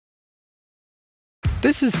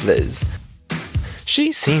This is Liz.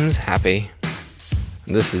 She seems happy.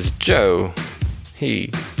 This is Joe.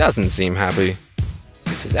 He doesn't seem happy.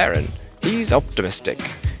 This is Aaron. He's optimistic,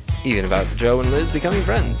 even about Joe and Liz becoming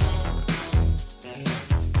friends.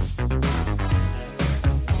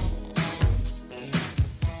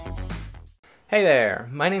 Hey there,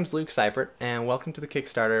 my name's Luke Seipert, and welcome to the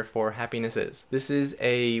Kickstarter for Happiness Is. This is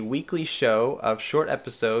a weekly show of short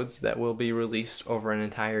episodes that will be released over an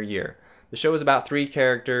entire year. The show is about 3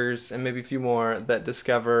 characters, and maybe a few more, that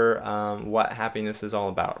discover what happiness is all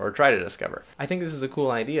about, or try to discover. I think this is a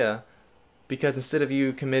cool idea, because instead of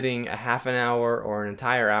you committing a half an hour or an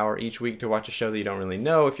entire hour each week to watch a show that you don't really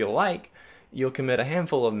know if you'll like, you'll commit a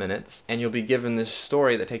handful of minutes, and you'll be given this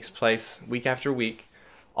story that takes place week after week.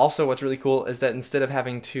 Also, what's really cool is that instead of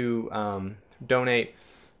having to donate,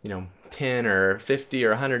 $10 or $50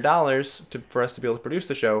 or $100 for us to be able to produce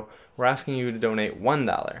the show, we're asking you to donate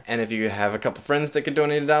 $1. And if you have a couple friends that could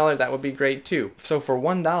donate $1, that would be great too. So for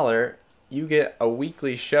 $1, you get a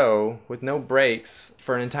weekly show with no breaks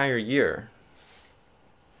for an entire year.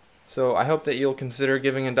 So I hope that you'll consider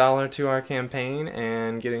giving $1 to our campaign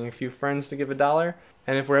and getting a few friends to give $1.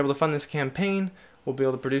 And if we're able to fund this campaign, we'll be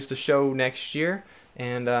able to produce the show next year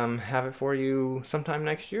and have it for you sometime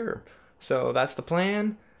next year. So that's the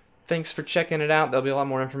plan. Thanks for checking it out. There'll be a lot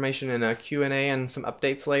more information in a Q&A and some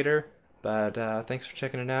updates later. But thanks for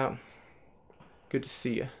checking it out. Good to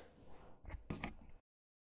see you.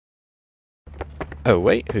 Oh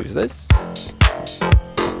wait, who's this?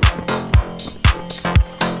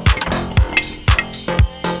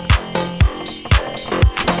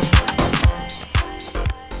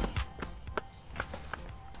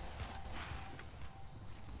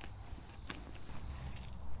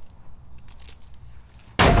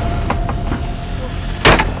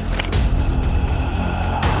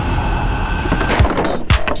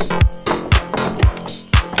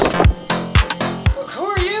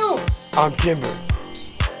 I'm Timber.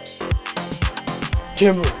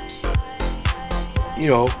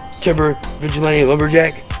 Timber Vigilante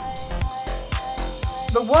Lumberjack.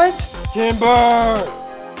 The what? Timber!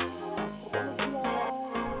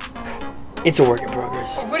 It's a work in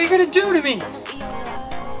progress. What are you gonna do to me?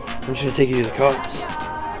 I'm just gonna take you to the cars.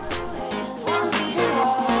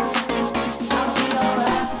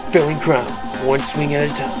 Filling crime, one swing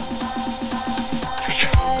at a time.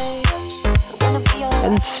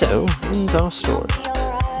 And so ends our story.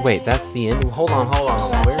 Wait, that's the end? Hold on.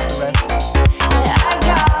 Where's the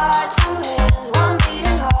rest?